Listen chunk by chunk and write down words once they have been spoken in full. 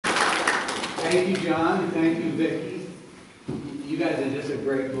Thank you, John. Thank you, Vicki. You guys are just a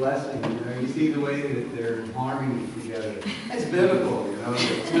great blessing. You know, you see the way that they're in harmony together. It's biblical, you know,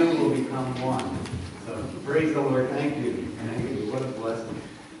 the two will become one. So praise the Lord. Thank you. Thank you. What a blessing.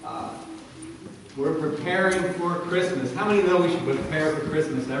 We're preparing for Christmas. How many know we should prepare for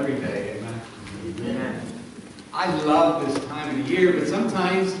Christmas every day? Amen. Amen. I love this time of the year, but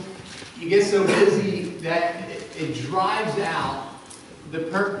sometimes you get so busy that it drives out the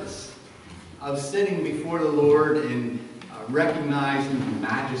purpose of sitting before the Lord and recognizing the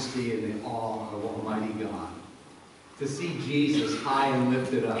majesty and the awe of Almighty God. To see Jesus high and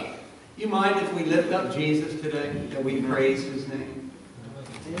lifted up. You mind if we lift up Jesus today, that we praise His name?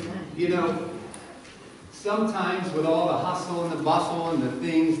 Amen. You know, sometimes with all the hustle and the bustle and the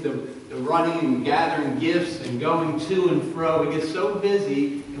things, the running and gathering gifts and going to and fro, we get so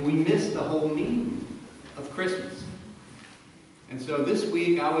busy and we miss the whole meaning of Christmas. And so this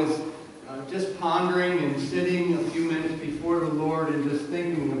week I was just pondering and sitting a few minutes before the Lord and just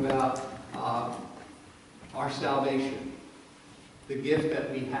thinking about our salvation, the gift that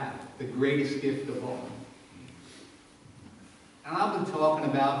we have, the greatest gift of all. And I've been talking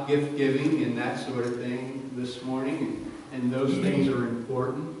about gift giving and that sort of thing this morning, and those things are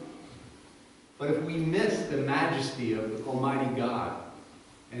important. But if we miss the majesty of Almighty God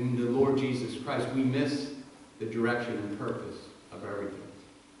and the Lord Jesus Christ, we miss the direction and purpose of everything.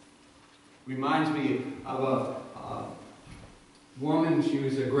 Reminds me of a woman. She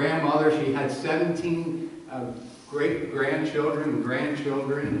was a grandmother. She had 17 great-grandchildren and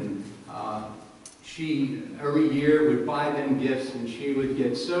grandchildren. And she, every year, would buy them gifts, and she would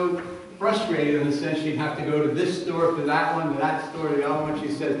get so frustrated in the sense she'd have to go to this store, to that one, to that store, to the other one. She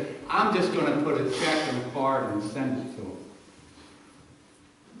said, I'm just going to put a check and a card and send it to them.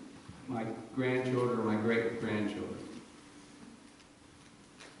 My grandchildren or my great-grandchildren.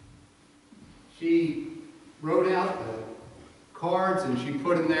 She wrote out the cards and she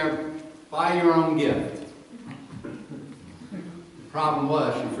put in there, buy your own gift. The problem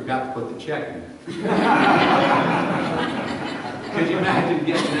was she forgot to put the check in there. Could you imagine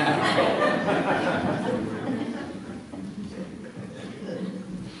getting that?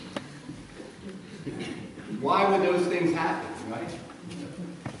 Why would those things happen, right?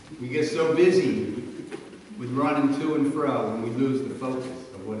 We get so busy with running to and fro and we lose the focus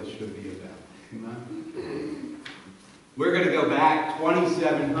of what it should be about. Amen. We're going to go back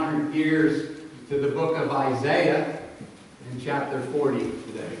 2,700 years to the book of Isaiah in chapter 40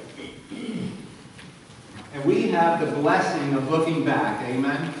 today. And we have the blessing of looking back,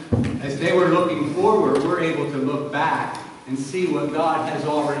 amen? As they were looking forward, we're able to look back and see what God has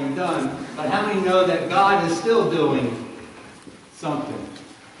already done. But how many know that God is still doing something?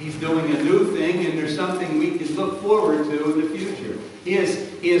 He's doing a new thing, and there's something we can look forward to in the future. He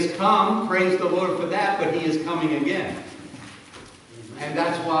has come, praise the Lord for that, but He is coming again. And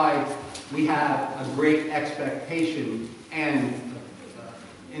that's why we have a great expectation and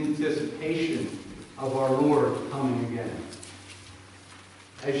anticipation of our Lord coming again.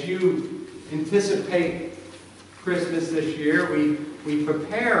 As you anticipate Christmas this year, we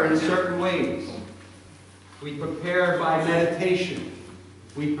prepare in certain ways. We prepare by meditation.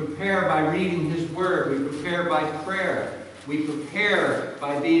 We prepare by reading His Word. We prepare by prayer. We prepare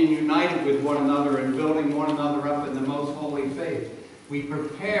by being united with one another and building one another up in the most holy faith. We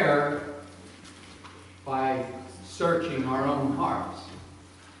prepare by searching our own hearts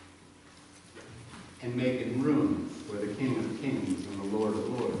and making room for the King of Kings and the Lord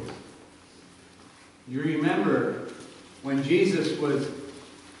of Lords. You remember when Jesus was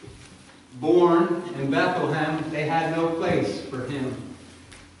born in Bethlehem, they had no place for Him.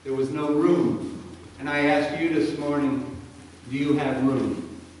 There was no room. And I ask you this morning, do you have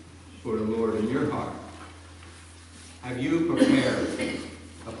room for the Lord in your heart? Have you prepared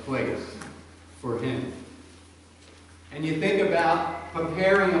a place for Him? And you think about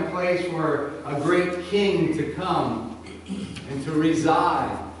preparing a place for a great King to come and to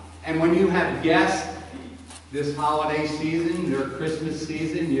reside. And when you have guests this holiday season, or Christmas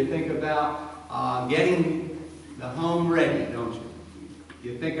season, you think about getting the home ready, don't you?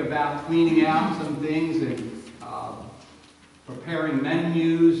 You think about cleaning out some things and preparing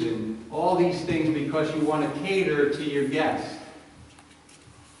menus and all these things because you want to cater to your guests.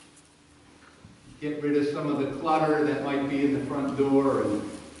 Get rid of some of the clutter that might be in the front door, and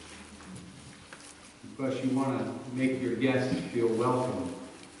because you want to make your guests feel welcome.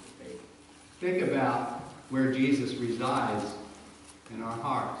 Think about where Jesus resides in our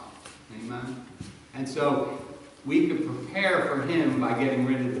hearts. Amen? And so we can prepare for Him by getting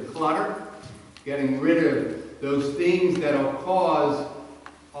rid of the clutter, getting rid of those things that will cause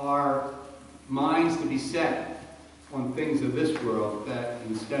our set on things of this world that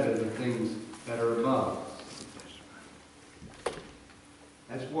instead of the things that are above.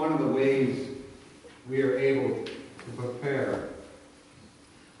 That's one of the ways we are able to prepare.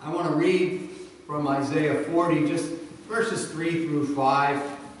 I want to read from Isaiah 40, just verses 3 through 5.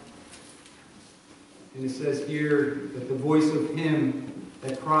 And it says here that the voice of him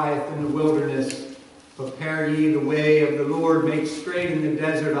that crieth in the wilderness, prepare ye the way of the Lord, make straight in the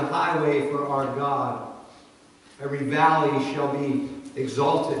desert a highway for our God. Every valley shall be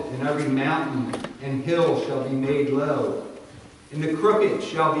exalted, and every mountain and hill shall be made low. And the crooked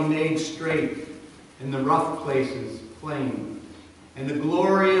shall be made straight, and the rough places plain. And the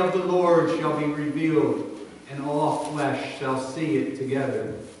glory of the Lord shall be revealed, and all flesh shall see it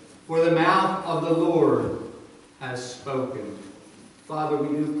together. For the mouth of the Lord has spoken. Father,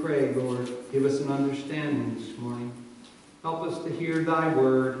 we do pray, Lord, give us an understanding this morning. Help us to hear thy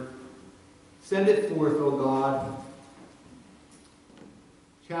word. Send it forth, O God.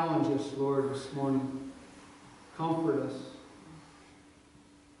 Challenge us, Lord, this morning. Comfort us.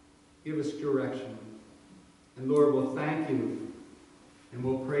 Give us direction. And Lord, we'll thank you and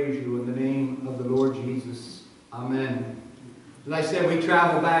we'll praise you in the name of the Lord Jesus. Amen. As I said, we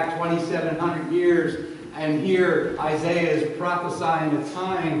travel back 2,700 years, and here Isaiah is prophesying a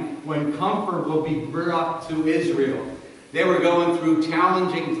time when comfort will be brought to Israel. They were going through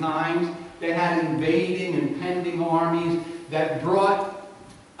challenging times. They had invading and pending armies that brought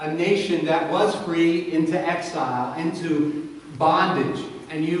a nation that was free into exile, into bondage.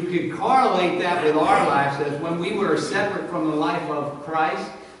 And you could correlate that with our lives, as when we were separate from the life of Christ,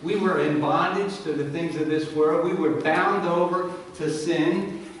 we were in bondage to the things of this world. We were bound over to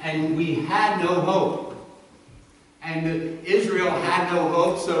sin, and we had no hope. And Israel had no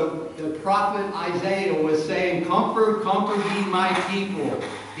hope, so the prophet Isaiah was saying, comfort, comfort ye my people.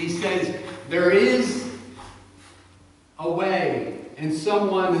 He says, there is a way, and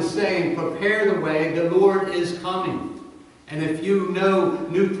someone is saying, prepare the way, the Lord is coming. And if you know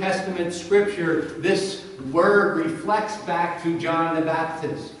New Testament Scripture, this word reflects back to John the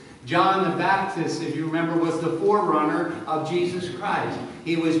Baptist. John the Baptist, if you remember, was the forerunner of Jesus Christ.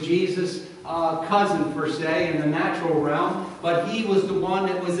 He was Jesus' cousin, per se, in the natural realm, but he was the one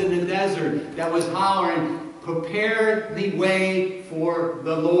that was in the desert, that was hollering, prepare the way for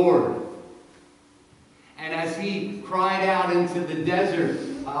the Lord. And as he cried out into the desert,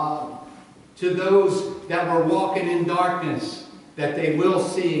 to those that were walking in darkness, that they will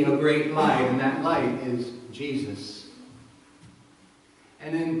see a great light, and that light is Jesus.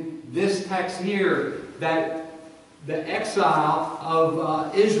 And in this text here, that the exile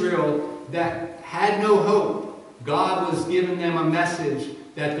of Israel that had no hope, God was giving them a message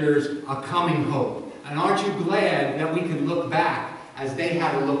that there's a coming hope. And aren't you glad that we can look back as they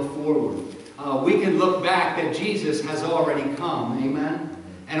had to look forward? We can look back that Jesus has already come. Amen?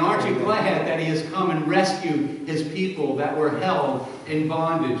 And aren't you glad that he has come and rescued his people that were held in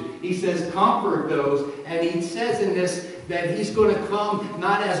bondage? He says, comfort those. And he says in this that he's going to come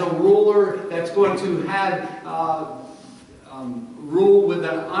not as a ruler that's going to have rule with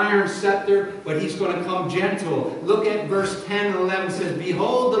an iron scepter, but he's going to come gentle. Look at verse 10 and 11. It says,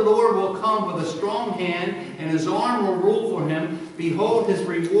 behold, the Lord will come with a strong hand, and his arm will rule for him. Behold, his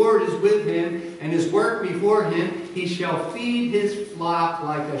reward is with him, and his work before him. He shall feed his flock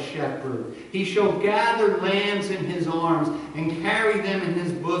like a shepherd. He shall gather lambs in his arms, and carry them in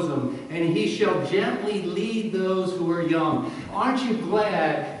his bosom, and he shall gently lead those who are young. Aren't you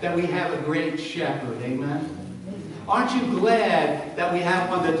glad that we have a great shepherd? Amen? Aren't you glad that we have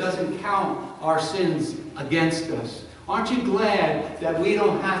one that doesn't count our sins against us? Aren't you glad that we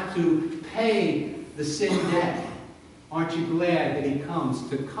don't have to pay the sin debt? Aren't you glad that he comes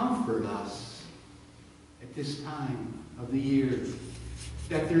to comfort us at this time of the year?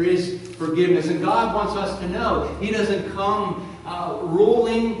 That there is forgiveness. And God wants us to know he doesn't come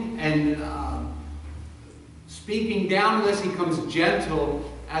ruling and speaking down to us. He comes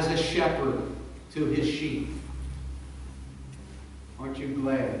gentle as a shepherd to his sheep. Aren't you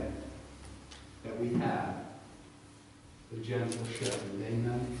glad that we have the gentle shepherd?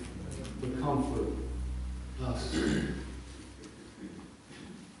 Amen? To comfort us.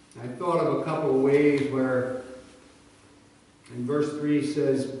 I thought of a couple of ways where in verse 3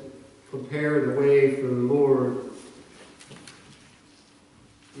 says, prepare the way for the Lord.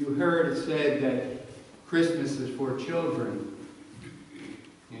 You heard it said that Christmas is for children.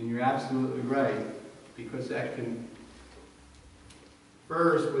 And you're absolutely right, because that can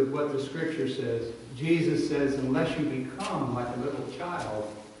first with what the Scripture says. Jesus says, unless you become like a little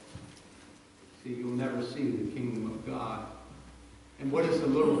child, see, you'll never see the kingdom of God. And what is a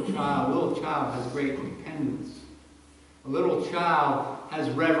little child? A little child has great dependence. A little child has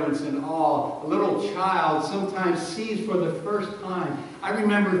reverence and awe. A little child sometimes sees for the first time. I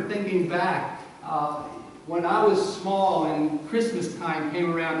remember thinking back when I was small and Christmas time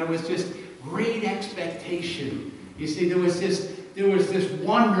came around, there was just great expectation. You see, there was this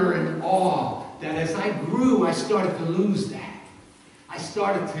wonder and awe that as I grew, I started to lose that. I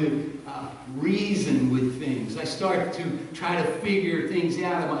started to reason with things. I started to try to figure things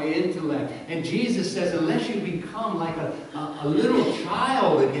out of my intellect. And Jesus says, unless you become like a little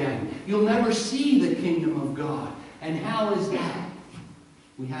child again, you'll never see the kingdom of God. And how is that?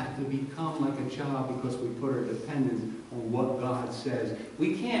 We have to become like a child because we put our dependence on what God says.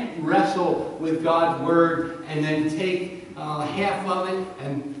 We can't wrestle with God's word and then take half of it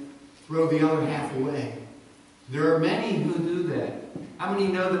and throw the other half away. There are many who do that. How many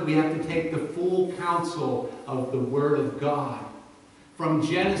know that we have to take the full counsel of the Word of God? From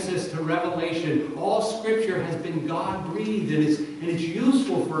Genesis to Revelation, all Scripture has been God-breathed, and it's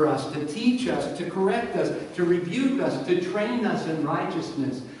useful for us to teach us, to correct us, to rebuke us, to train us in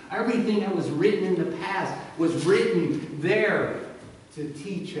righteousness. Everything that was written in the past was written there to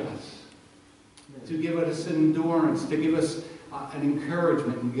teach us, to give us endurance, to give us an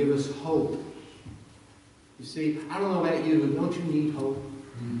encouragement, and give us hope. You see, I don't know about you, but don't you need hope?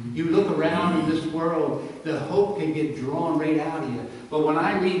 Mm-hmm. You look around in this world, the hope can get drawn right out of you. But when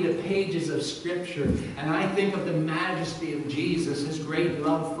I read the pages of Scripture and I think of the majesty of Jesus, His great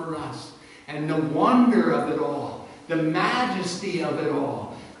love for us, and the wonder of it all, the majesty of it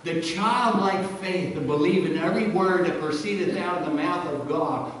all, the childlike faith to believe in every word that proceedeth out of the mouth of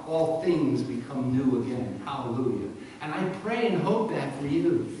God, all things become new again. Hallelujah. And I pray and hope that for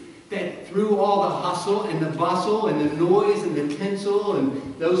you. That through all the hustle and the bustle and the noise and the tinsel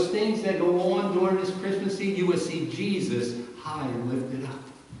and those things that go on during this Christmas Eve, you will see Jesus high and lifted up.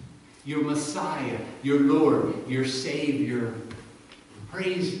 Your Messiah, your Lord, your Savior.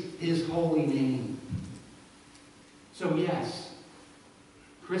 Praise His holy name. So yes,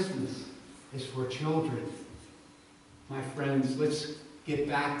 Christmas is for children. My friends, let's get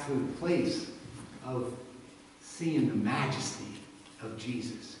back to the place of seeing the majesty of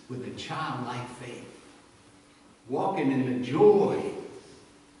Jesus with a childlike faith, walking in the joy.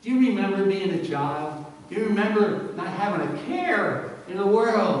 Do you remember being a child? Do you remember not having a care in the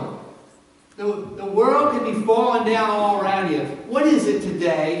world? The world could be falling down all around you. What is it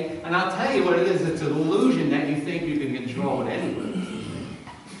today? And I'll tell you what it is. It's an illusion that you think you can control it anyway.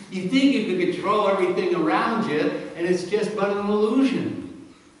 You think you can control everything around you, and it's just but an illusion.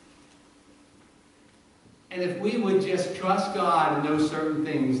 And if we would just trust God in those certain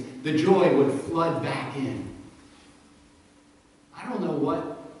things, the joy would flood back in. I don't know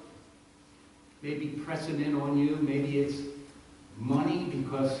what may be pressing in on you. Maybe it's money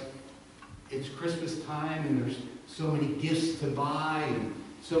because it's Christmas time and there's so many gifts to buy and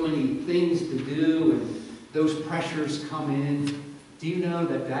so many things to do and those pressures come in. Do you know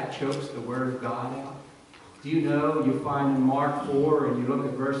that that chokes the Word of God out? Do you know, you find in Mark 4 and you look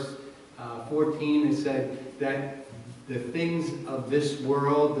at verse 14, it said that the things of this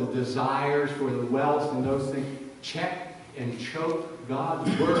world, the desires for the wealth and those things, check and choke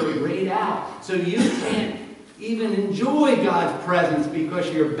God's Word right out. So you can't even enjoy God's presence because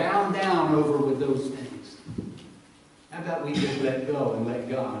you're bound down over with those things. How about we just let go and let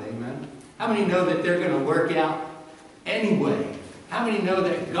God, amen? How many know that they're going to work out anyway? How many know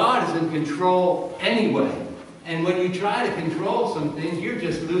that God is in control anyway? And when you try to control some things, you're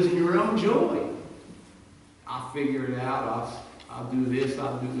just losing your own joy. I'll figure it out. I'll do this.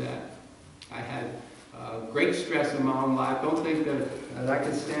 I'll do that. I had great stress in my own life. Don't think that I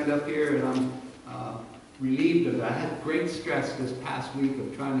can stand up here and I'm relieved of it. I had great stress this past week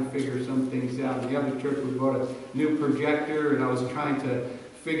of trying to figure some things out. In the other church, we bought a new projector, and I was trying to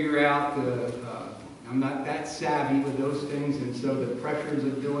figure out I'm not that savvy with those things, and so the pressures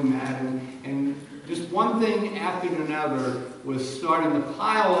of doing that, and just one thing after another was starting to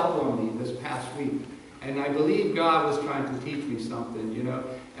pile up on me this past week. And I believe God was trying to teach me something, you know.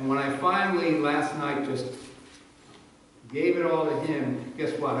 And when I finally, last night, just gave it all to Him,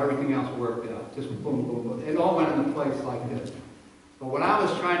 guess what? Everything else worked out. Just boom, boom, boom. It all went into place like this. But when I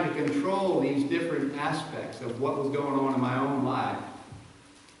was trying to control these different aspects of what was going on in my own life,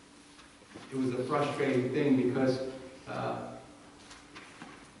 it was a frustrating thing because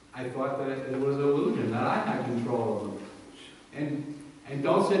I thought that it was an illusion, that I had control over it. And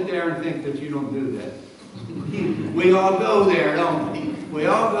don't sit there and think that you don't do that. We all go there, don't we? We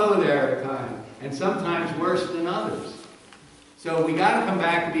all go there at times, and sometimes worse than others. So we got to come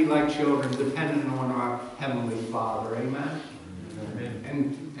back to be like children, dependent on our Heavenly Father. Amen?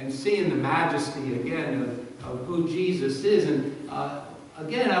 and seeing the majesty, again, of who Jesus is. And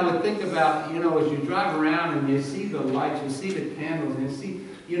again, I would think about, as you drive around and you see the lights, you see the candles, and you see,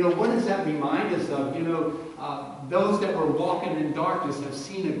 what does that remind us of? Those that were walking in darkness have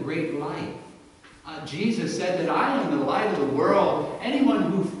seen a great light. Jesus said that I am the light of the world.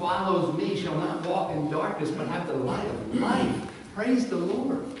 Anyone who follows me shall not walk in darkness, but have the light of life. Praise the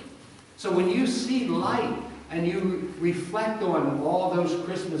Lord. So when you see light and you reflect on all those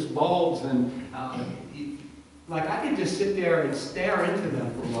Christmas bulbs, and like I could just sit there and stare into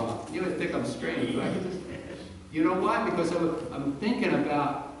them for a while. You would think I'm strange, but I could just, you know why? Because I'm thinking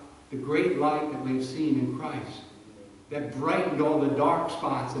about the great light that we've seen in Christ, that brightened all the dark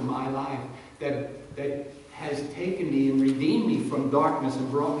spots in my life, that has taken me and redeemed me from darkness and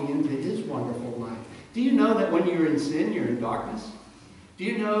brought me into His wonderful light. Do you know that when you're in sin, you're in darkness? Do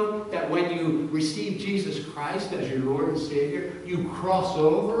you know that when you receive Jesus Christ as your Lord and Savior, you cross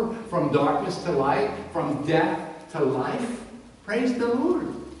over from darkness to light, from death to life? Praise the Lord.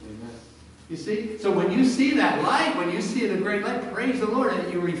 Amen. You see? So when you see that light, when you see the great light, praise the Lord,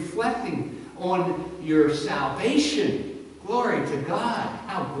 and you're reflecting on your salvation. Glory to God.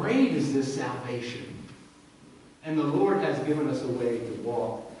 How great is this salvation? And the Lord has given us a way to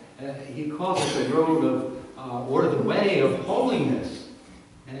walk. He calls it the road of, or the way of holiness.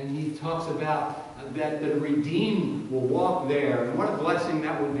 And He talks about that the redeemed will walk there. And what a blessing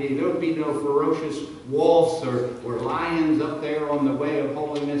that would be. There would be no ferocious wolves or lions up there on the way of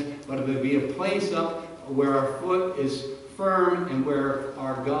holiness, but it would be a place up where our foot is firm and where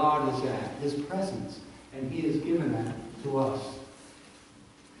our God is at, His presence. And He has given that to us.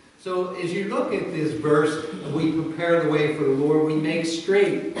 So as you look at this verse, we prepare the way for the Lord. We make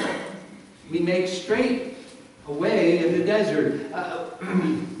straight. We make straight a way in the desert.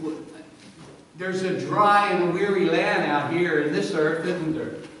 There's a dry and a weary land out here in this earth, isn't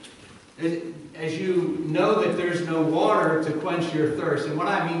there? As you know that there's no water to quench your thirst. And what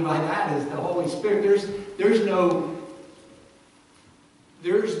I mean by that is the Holy Spirit. There's no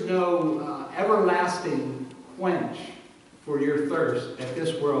everlasting quench for your thirst that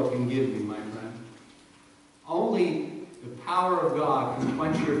this world can give you, my friend. Only the power of God can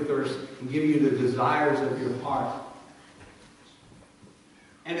quench your thirst and give you the desires of your heart.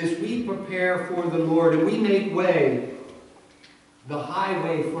 And as we prepare for the Lord and we make way, the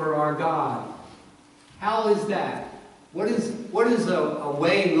highway for our God, how is that? What is a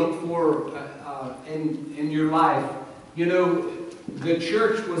way look for in your life? The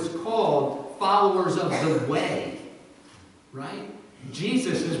church was called followers of the way. Right?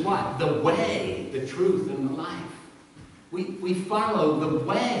 Jesus is what? The way, the truth, and the life. We follow the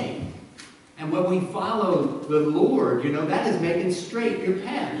way. And when we follow the Lord, that is making straight your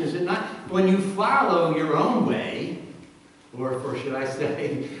path, is it not? When you follow your own way, or should I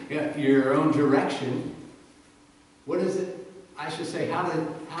say, your own direction, what is it? I should say, how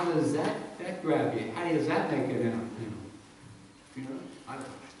does that grab you? How does that make it out?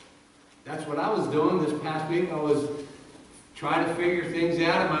 That's what I was doing this past week. I was trying to figure things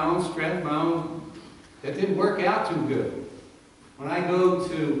out in my own strength, that didn't work out too good.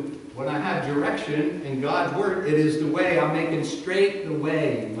 When I have direction in God's Word, it is the way. I'm making straight the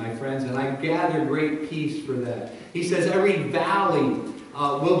way, my friends, and I gather great peace for that. He says every valley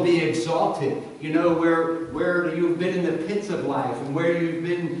will be exalted. Where you've been in the pits of life and where you've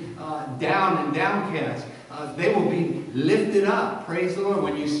been down and downcast, they will be lifted up. Praise the Lord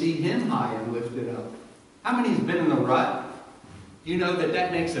when you see Him high and lifted up. How many's been in a rut? You know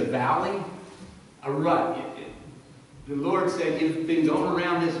that makes a valley a rut. The Lord said, you've been going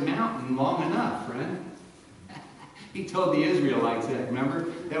around this mountain long enough, friend. He told the Israelites that,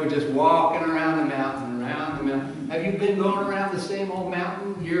 remember? They were just walking around the mountain, around the mountain. Have you been going around the same old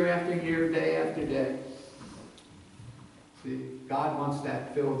mountain year after year, day after day? See, God wants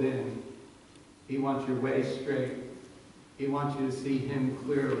that filled in. He wants your way straight. He wants you to see Him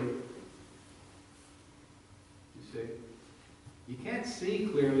clearly. You see? You can't see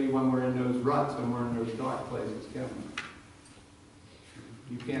clearly when we're in those ruts, when we're in those dark places, can we?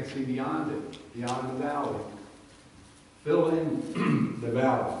 You can't see beyond it, beyond the valley. Fill in the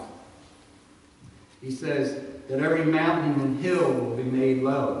valley. He says that every mountain and hill will be made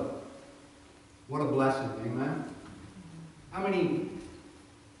low. What a blessing, amen? How many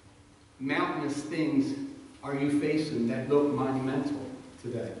mountainous things are you facing that look monumental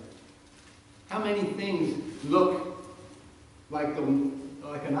today? How many things look like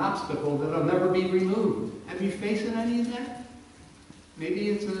an obstacle that'll never be removed? Have you faced any of that? Maybe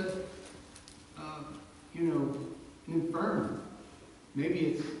it's an inferno. Maybe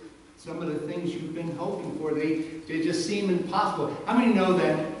it's some of the things you've been hoping for. They just seem impossible. How many know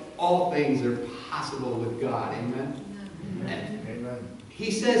that all things are possible with God. Amen? Amen. He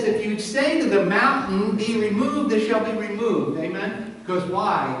says, if you say to the mountain, be removed, it shall be removed. Amen? Because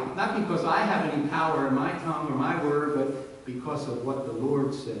why? Not because I have any power in my tongue or my word, but because of what the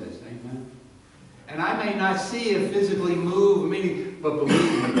Lord says. Amen? And I may not see it physically move, but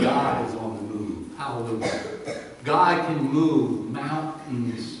believe me, God is on the move. Hallelujah. God can move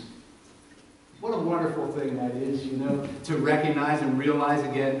mountains. What a wonderful thing that is, you know, to recognize and realize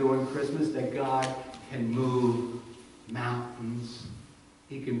again during Christmas that God can move mountains.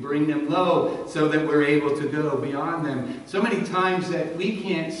 He can bring them low so that we're able to go beyond them. So many times that we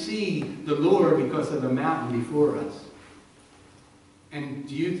can't see the Lord because of the mountain before us. And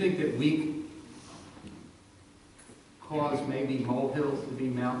do you think that we cause maybe molehills to be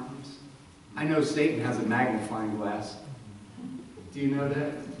mountains? I know Satan has a magnifying glass. Do you know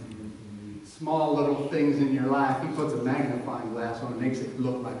that? Small little things in your life, he puts a magnifying glass on and makes it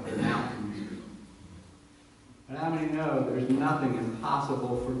look like a mountain. But how many know there's nothing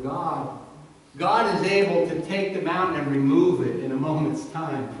impossible for God? God is able to take the mountain and remove it in a moment's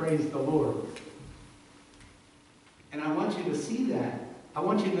time. Praise the Lord. And I want you to see that. I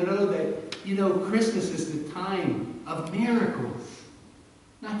want you to know that, you know, Christmas is the time of miracles.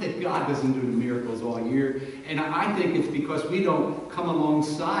 Not that God doesn't do the miracles all year. And I think it's because we don't come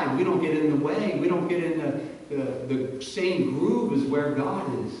alongside. We don't get in the way. We don't get in the same groove as where God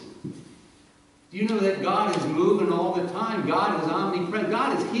is. Do you know that God is moving all the time? God is omnipresent.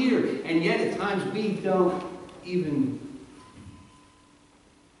 God is here. And yet at times we don't even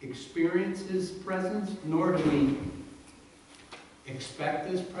experience His presence, nor do we expect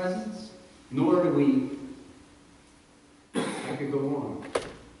His presence, nor do we... I could go on.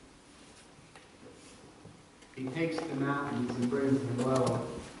 He takes the mountains and brings them low.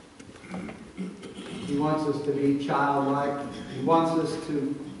 He wants us to be childlike. He wants us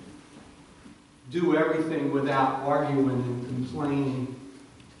to do everything without arguing and complaining.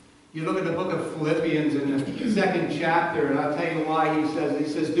 You look at the book of Philippians in the 2nd chapter, and I'll tell you why he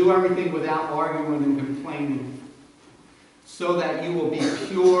says, do everything without arguing and complaining, so that you will be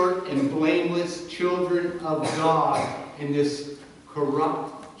pure and blameless children of God in this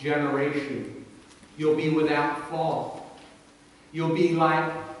corrupt generation. You'll be without fault. You'll be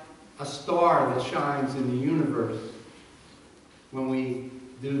like a star that shines in the universe when we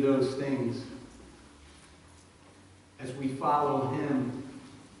do those things. As we follow Him,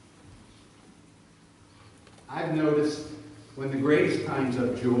 I've noticed when the greatest times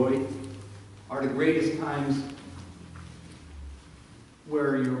of joy are the greatest times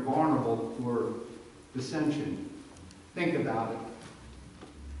where you're vulnerable for dissension. Think about it.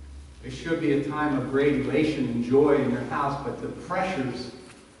 It should be a time of great elation and joy in your house, but the pressures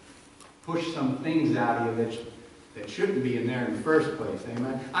push some things out of you that shouldn't be in there in the first place.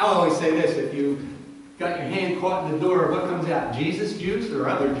 Amen? I always say this, if you got your hand caught in the door, what comes out? Jesus juice or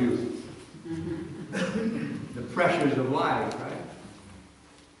other juices? The pressures of life, right?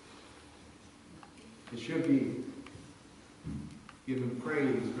 It should be giving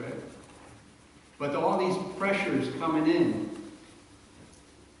praise, right? But all these pressures coming in,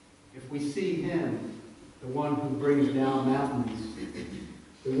 if we see Him, the one who brings down mountains,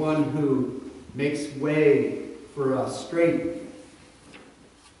 the one who makes way for us straight,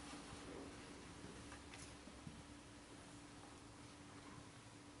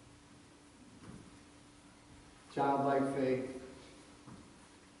 childlike faith,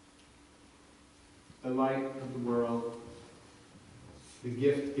 the light of the world, the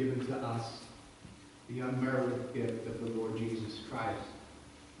gift given to us, the unmerited gift of the Lord Jesus Christ.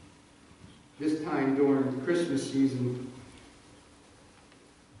 This time during the Christmas season,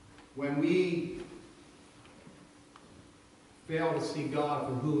 when we fail to see God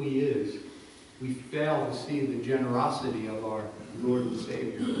for who He is, we fail to see the generosity of our Lord and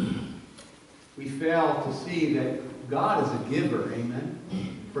Savior. We fail to see that God is a giver, amen?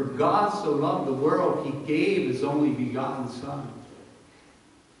 For God so loved the world, He gave His only begotten Son.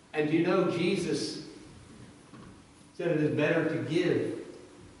 And you know, Jesus said it is better to give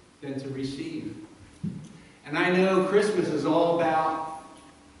than to receive. And I know Christmas is all about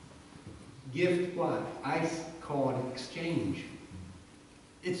gift what? I call it exchange.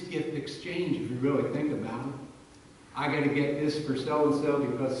 It's gift exchange if you really think about it. I got to get this for so-and-so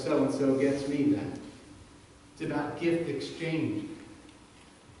because so-and-so gets me that. It's about gift exchange.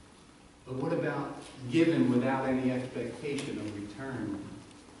 But what about giving without any expectation of return?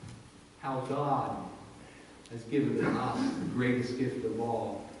 How God has given to us the greatest gift of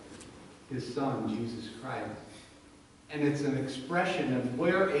all, His Son, Jesus Christ. And it's an expression of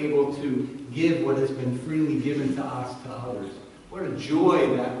we're able to give what has been freely given to us to others. What a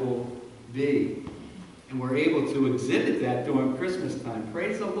joy that will be. And we're able to exhibit that during Christmas time.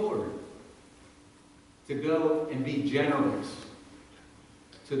 Praise the Lord. To go and be generous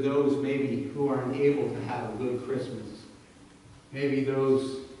to those maybe who aren't able to have a good Christmas. Maybe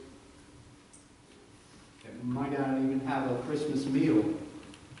those that might not even have a Christmas meal.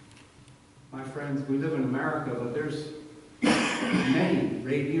 My friends, we live in America, but there's many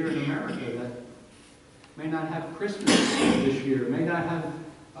right here in America that may not have Christmas this year, may not have,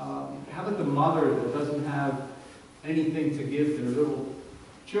 how about the mother that doesn't have anything to give their little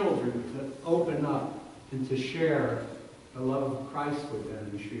children to open up and to share the love of Christ with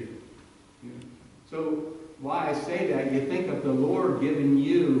them this year? So why I say that, you think of the Lord giving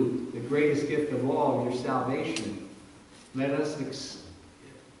you the greatest gift of all, your salvation. Let us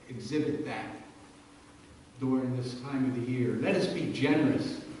exhibit that during this time of the year. Let us be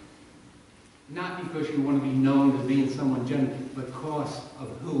generous. Not because you want to be known as being someone generous, but because of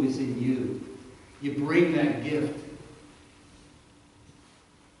who is in you. You bring that gift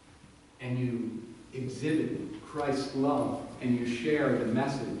and you exhibit Christ's love and you share the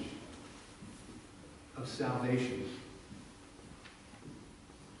message of salvation.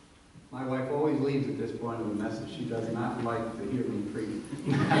 My wife always leaves at this point of the message. She does not like to hear me preach.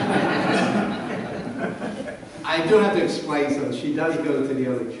 I do have to explain something. She does go to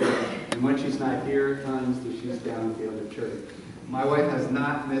the other church. And when she's not here at times, she's down at the other church. My wife has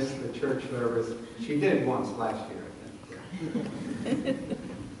not missed the church service. She did once last year, I think.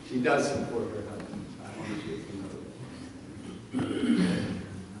 She does support her husband. So I want you to know that.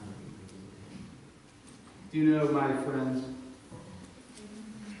 Do you know, my friends,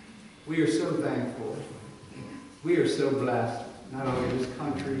 we are so thankful. We are so blessed, not only in this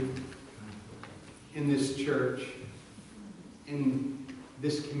country, in this church, in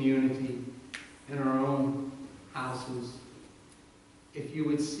this community, in our own houses. If you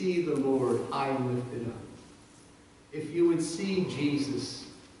would see the Lord high and lifted up, if you would see Jesus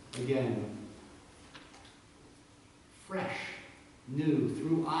again, fresh, new,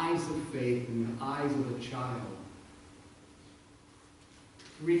 through eyes of faith and the eyes of a child.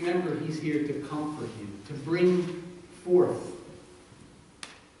 Remember, he's here to comfort you, to bring forth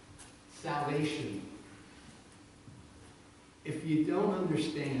salvation. If you don't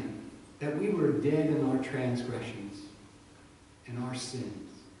understand that we were dead in our transgressions and our sins,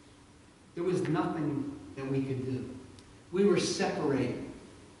 there was nothing that we could do. We were separated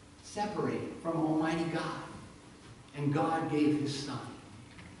from Almighty God. And God gave his Son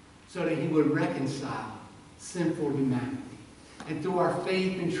so that he would reconcile sinful humanity. And through our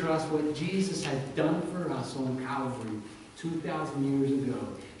faith and trust, what Jesus had done for us on Calvary 2,000 years ago,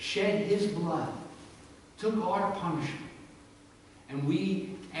 shed his blood, took our punishment, and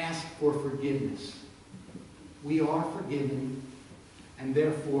we ask for forgiveness. We are forgiven, and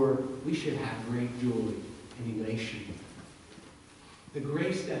therefore we should have great joy and elation. The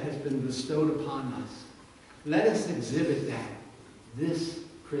grace that has been bestowed upon us, let us exhibit that this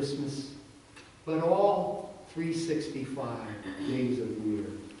Christmas, but all 365 days of the year.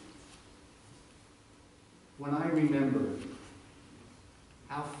 When I remember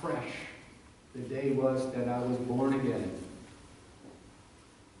how fresh the day was that I was born again.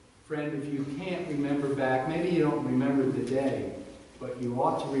 Friend, if you can't remember back, maybe you don't remember the day, but you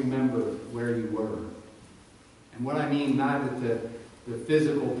ought to remember where you were. And what I mean, not at the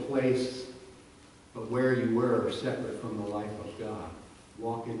physical place, but where you were separate from the life of God,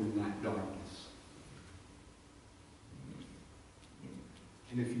 walking in that darkness.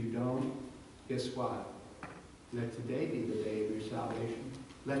 And if you don't, guess what? Let today be the day of your salvation.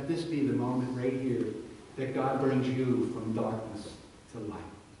 Let this be the moment right here that God brings you from darkness to light,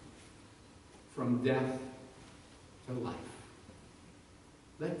 from death to life.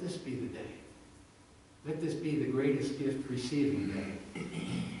 Let this be the day. Let this be the greatest gift receiving day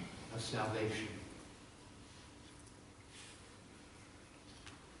of salvation.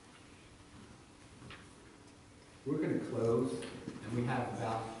 We're going to close, and we have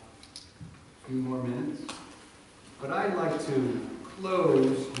about a few more minutes. But I'd like to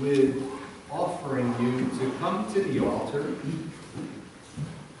close with offering you to come to the altar,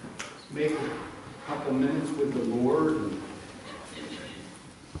 make a couple minutes with the Lord. And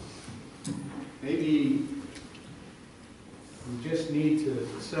maybe we just need to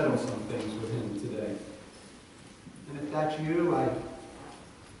settle some things with him today. And if that's you, I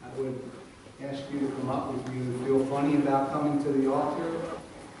would ask you to come up if you feel funny about coming to the altar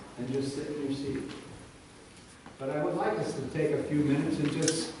and just sit in your seat. But I would like us to take a few minutes and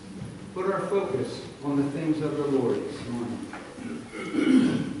just put our focus on the things of the Lord this morning.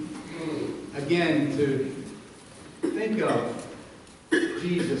 Again, to think of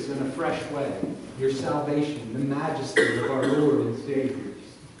Jesus in a fresh way, your salvation, the majesty of our Lord and Savior.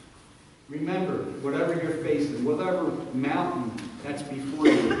 Remember, whatever you're facing, whatever mountain that's before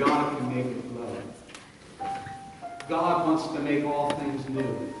you, God can make it low. God wants to make all things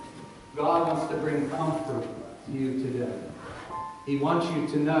new. God wants to bring comfort to you today. He wants you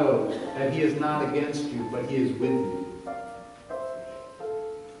to know that He is not against you, but He is with you.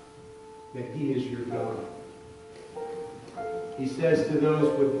 That He is your God. He says to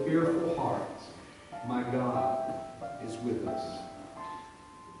those with fearful hearts, my God is with us.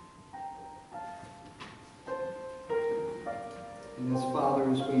 And as Father,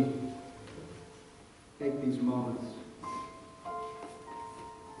 as we take these moments,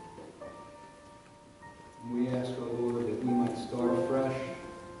 we ask, O Lord, that we might start afresh.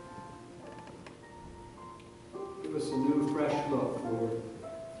 Give us a new, fresh look, Lord.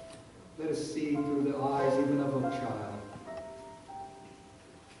 Let us see through the eyes even of a child,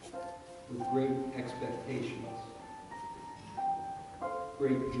 with great expectations,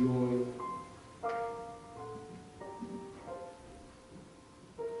 great joy.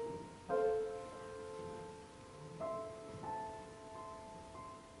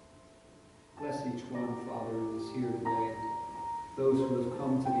 Bless each one, Father, who is here today. Those who have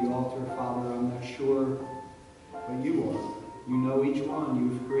come to the altar, Father, I'm not sure, but you are. You know each one.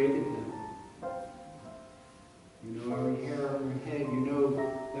 You've created them. You know every hair on their head. You know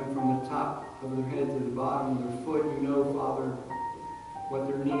them from the top of their head to the bottom of their foot. You know, Father, what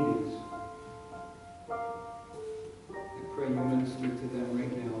their need is. I pray you minister to them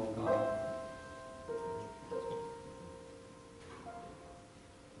right now, oh God.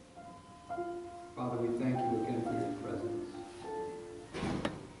 Father, we thank you again for your presence.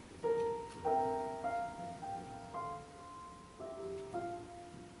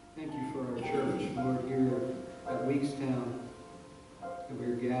 Thank you for our church, Lord, here at Weekstown, that we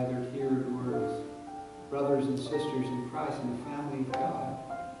are gathered here, Lord, as brothers and sisters in Christ and the family of God.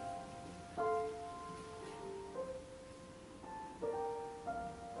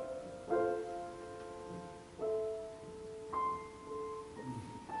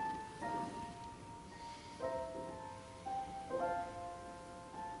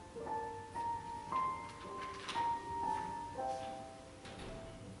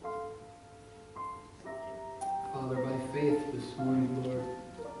 Father, by faith this morning, Lord,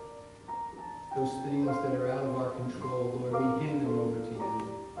 those things that are out of our control, Lord, we hand them over to you.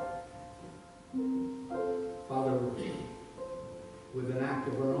 Father, with an act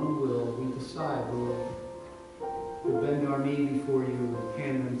of our own will, we decide, Lord, to bend our knee before you and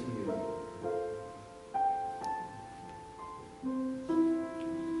hand them to you.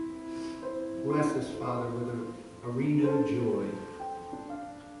 Bless us, Father, with a renewed joy.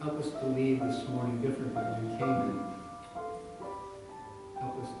 Help us to leave this morning different than we came in.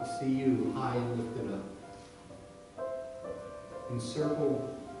 Help us to see you high and lifted up, encircled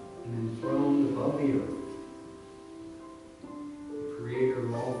and enthroned above the earth, the creator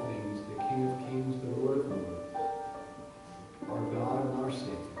of all things, the King of kings, the Lord of lords, our God and our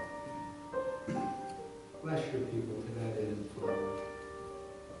Savior. Bless your people to that end, Father.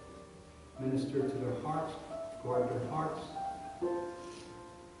 Minister to their hearts, guard their hearts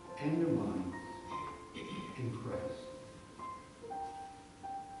and their minds in Christ.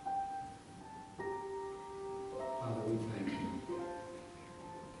 Father, we thank you.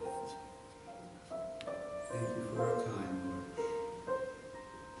 Thank you for our time, Lord.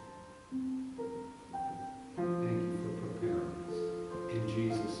 Thank you for preparing us. In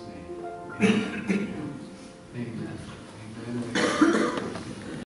Jesus' name, amen.